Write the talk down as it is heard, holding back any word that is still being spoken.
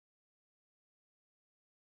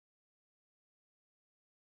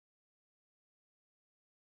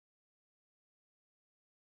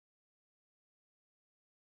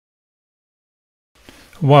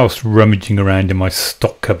Whilst rummaging around in my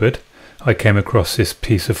stock cupboard, I came across this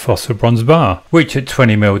piece of phosphor bronze bar, which at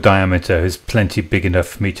 20mm diameter is plenty big enough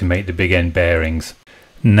for me to make the big end bearings.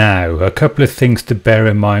 Now, a couple of things to bear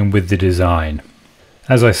in mind with the design.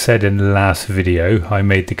 As I said in the last video, I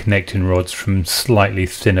made the connecting rods from slightly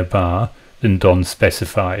thinner bar than Don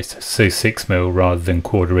specifies, so 6mm rather than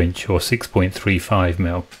 1/4 inch or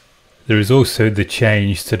 6.35mm. There is also the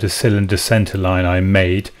change to the cylinder centre line I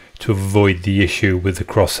made to avoid the issue with the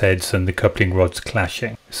crossheads and the coupling rods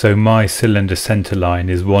clashing. So my cylinder centre line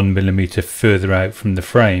is 1mm further out from the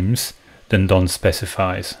frames than Don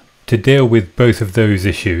specifies. To deal with both of those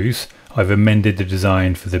issues, I've amended the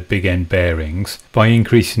design for the big end bearings by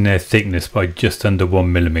increasing their thickness by just under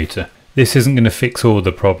 1mm. This isn't going to fix all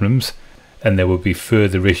the problems, and there will be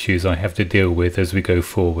further issues I have to deal with as we go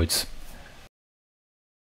forwards.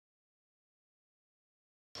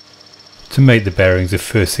 To make the bearings, the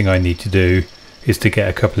first thing I need to do is to get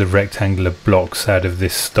a couple of rectangular blocks out of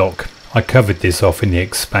this stock. I covered this off in the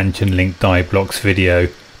expansion link die blocks video,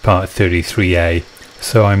 part 33A,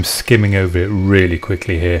 so I'm skimming over it really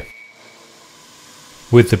quickly here.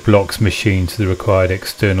 With the blocks machined to the required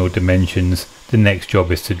external dimensions, the next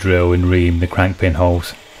job is to drill and ream the crank pin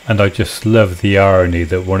holes. And I just love the irony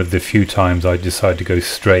that one of the few times I decide to go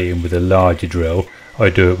straight in with a larger drill, I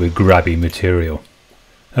do it with grabby material.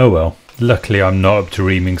 Oh well. Luckily I'm not up to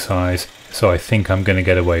reaming size, so I think I'm going to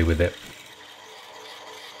get away with it.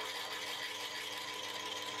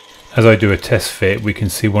 As I do a test fit, we can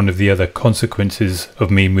see one of the other consequences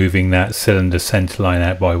of me moving that cylinder centre line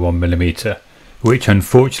out by 1mm, which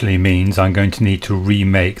unfortunately means I'm going to need to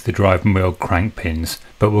remake the drive and wheel crank pins,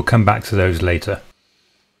 but we'll come back to those later.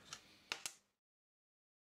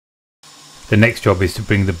 The next job is to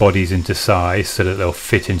bring the bodies into size so that they'll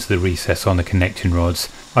fit into the recess on the connecting rods.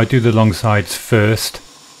 I do the long sides first,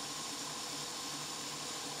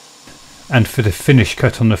 and for the finish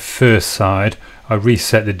cut on the first side I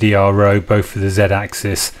reset the DRO both for the Z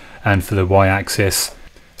axis and for the Y axis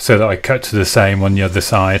so that I cut to the same on the other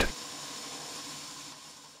side.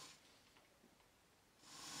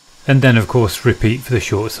 And then of course repeat for the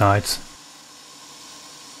short sides.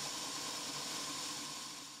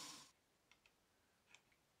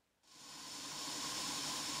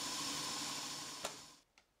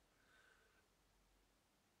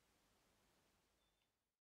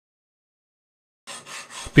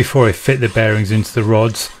 Before I fit the bearings into the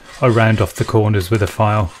rods, I round off the corners with a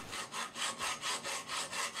file.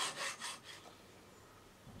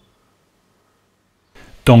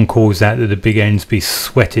 Don calls out that the big ends be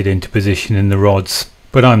sweated into position in the rods,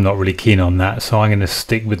 but I'm not really keen on that, so I'm going to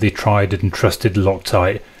stick with the tried and trusted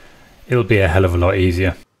Loctite. It'll be a hell of a lot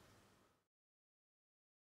easier.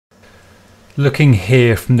 Looking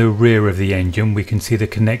here from the rear of the engine, we can see the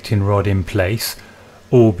connecting rod in place,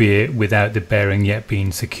 albeit without the bearing yet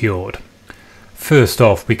being secured. First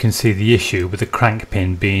off, we can see the issue with the crank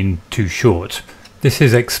pin being too short. This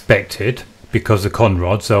is expected because the con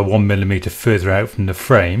rods are 1mm further out from the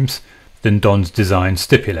frames than Don's design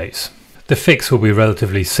stipulates. The fix will be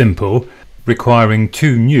relatively simple, requiring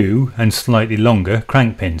two new and slightly longer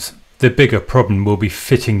crank pins. The bigger problem will be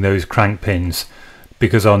fitting those crank pins,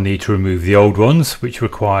 because I'll need to remove the old ones, which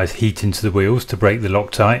requires heat into the wheels to break the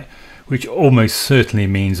Loctite, which almost certainly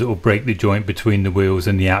means it will break the joint between the wheels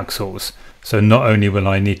and the axles. So not only will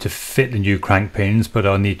I need to fit the new crank pins, but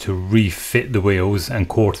I'll need to refit the wheels and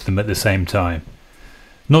quarter them at the same time.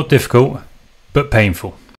 Not difficult, but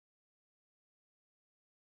painful.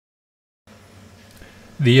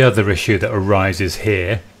 The other issue that arises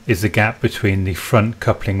here is the gap between the front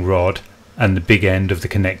coupling rod and the big end of the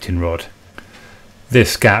connecting rod.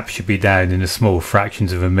 This gap should be down in the small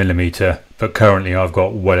fractions of a millimetre, but currently I've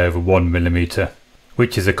got well over 1mm,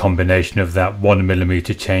 which is a combination of that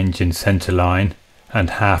 1mm change in centre line and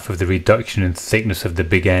half of the reduction in thickness of the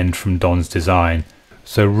big end from Don's design,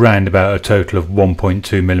 so round about a total of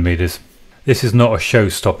 1.2mm. This is not a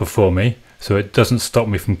showstopper for me, so it doesn't stop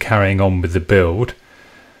me from carrying on with the build,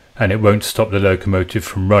 and it won't stop the locomotive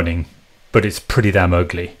from running, but it's pretty damn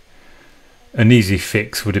ugly. An easy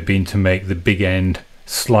fix would have been to make the big end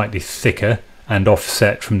slightly thicker and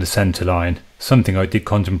offset from the centre line, something I did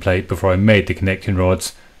contemplate before I made the connecting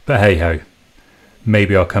rods, but hey ho,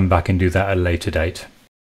 maybe I'll come back and do that at a later date.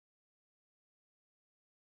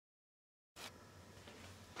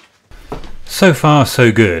 So far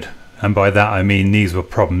so good, and by that I mean these were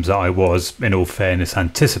problems that I was, in all fairness,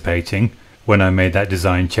 anticipating when I made that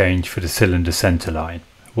design change for the cylinder centre line.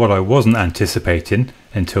 What I wasn't anticipating,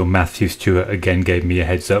 until Matthew Stewart again gave me a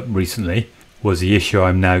heads up recently, was the issue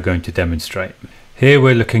I'm now going to demonstrate. Here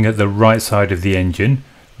we're looking at the right side of the engine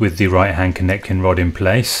with the right hand connecting rod in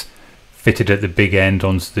place, fitted at the big end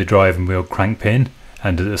onto the driving wheel crank pin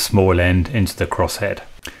and at the small end into the crosshead.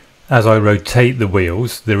 As I rotate the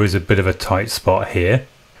wheels, there is a bit of a tight spot here.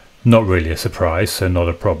 Not really a surprise, so not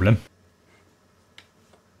a problem.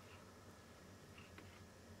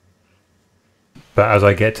 But as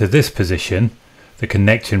I get to this position, the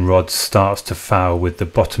connecting rod starts to foul with the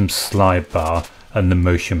bottom slide bar and the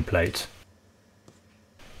motion plate.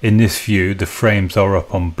 In this view, the frames are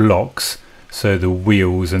up on blocks, so the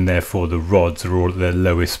wheels and therefore the rods are all at their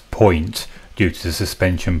lowest point due to the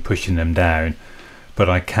suspension pushing them down. But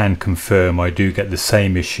I can confirm I do get the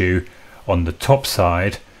same issue on the top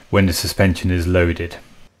side when the suspension is loaded.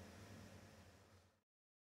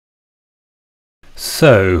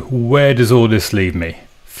 So where does all this leave me?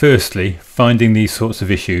 Firstly, finding these sorts of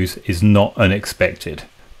issues is not unexpected.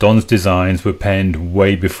 Don's designs were penned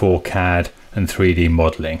way before CAD and 3D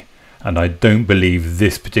modelling, and I don't believe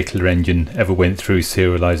this particular engine ever went through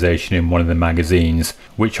serialisation in one of the magazines,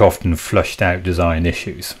 which often flushed out design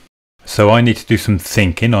issues. So I need to do some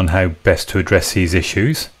thinking on how best to address these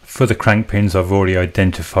issues. For the crank pins, I've already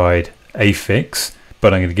identified a fix,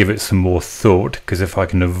 but I'm going to give it some more thought, because if I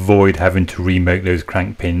can avoid having to remake those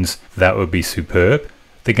crank pins, that would be superb.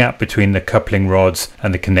 The gap between the coupling rods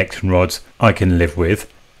and the connecting rods I can live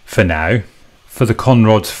with for now. For the con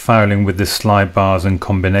rods fouling with the slide bars and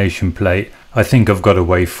combination plate, I think I've got a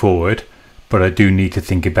way forward, but I do need to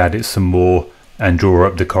think about it some more and draw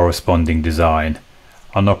up the corresponding design,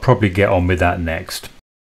 and I'll probably get on with that next.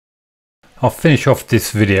 I'll finish off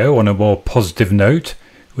this video on a more positive note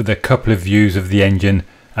with a couple of views of the engine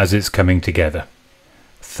as it's coming together.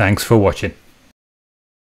 Thanks for watching.